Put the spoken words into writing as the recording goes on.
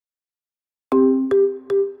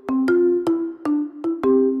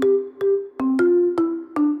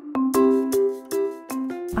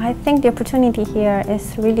I think the opportunity here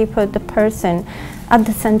is to really put the person at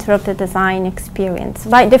the center of the design experience.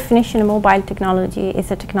 By definition, mobile technology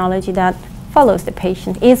is a technology that follows the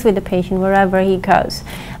patient, is with the patient wherever he goes.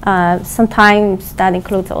 Sometimes that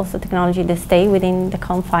includes also technology that stay within the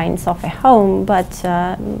confines of a home, but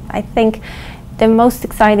I think the most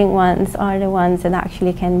exciting ones are the ones that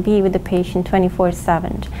actually can be with the patient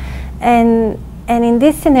 24/7. And in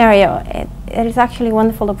this scenario, it is actually a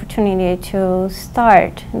wonderful opportunity to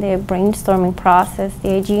start the brainstorming process,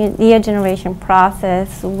 the idea generation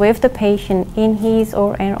process with the patient in his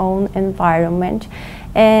or her own environment,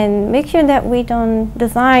 and make sure that we don't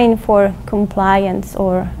design for compliance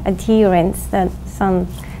or adherence. That sounds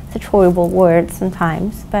such horrible words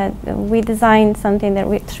sometimes, but we design something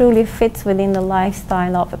that truly fits within the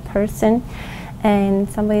lifestyle of a person, and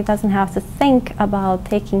somebody doesn't have to think about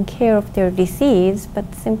taking care of their disease, but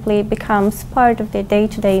simply becomes part of their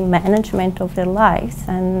day-to-day management of their lives,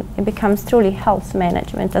 and it becomes truly health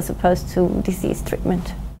management as opposed to disease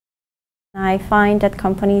treatment. I find that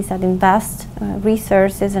companies that invest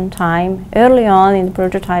resources and time early on in the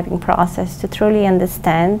prototyping process to truly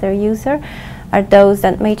understand their user are those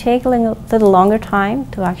that may take a little longer time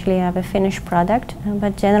to actually have a finished product,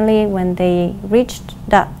 but generally when they reach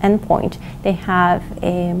that endpoint, they have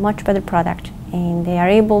a much better product and they are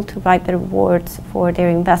able to reap the rewards for their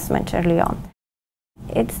investment early on.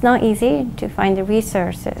 It's not easy to find the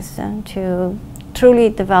resources to truly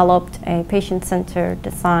develop a patient-centered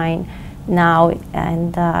design now,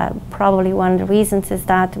 and probably one of the reasons is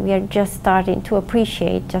that we are just starting to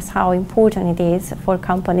appreciate just how important it is for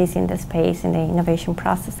companies in the space in the innovation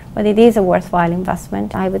process. But it is a worthwhile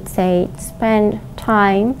investment. I would say spend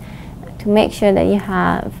time to make sure that you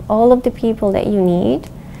have all of the people that you need.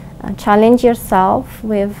 Challenge yourself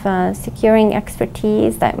with securing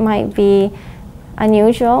expertise that might be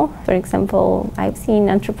unusual. For example, I've seen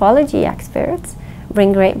anthropology experts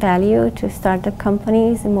bring great value to startup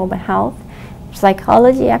companies in mobile health.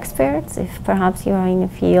 Psychology experts, if perhaps you are in a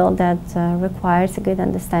field that requires a good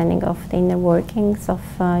understanding of the inner workings of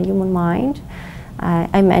human mind.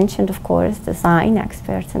 I mentioned, of course, design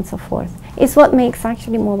experts and so forth. It's what makes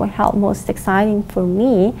actually mobile health most exciting for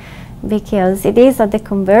me, because it is at the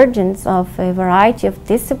convergence of a variety of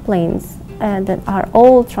disciplines that are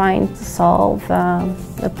all trying to solve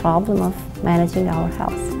the problem of managing our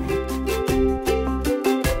health.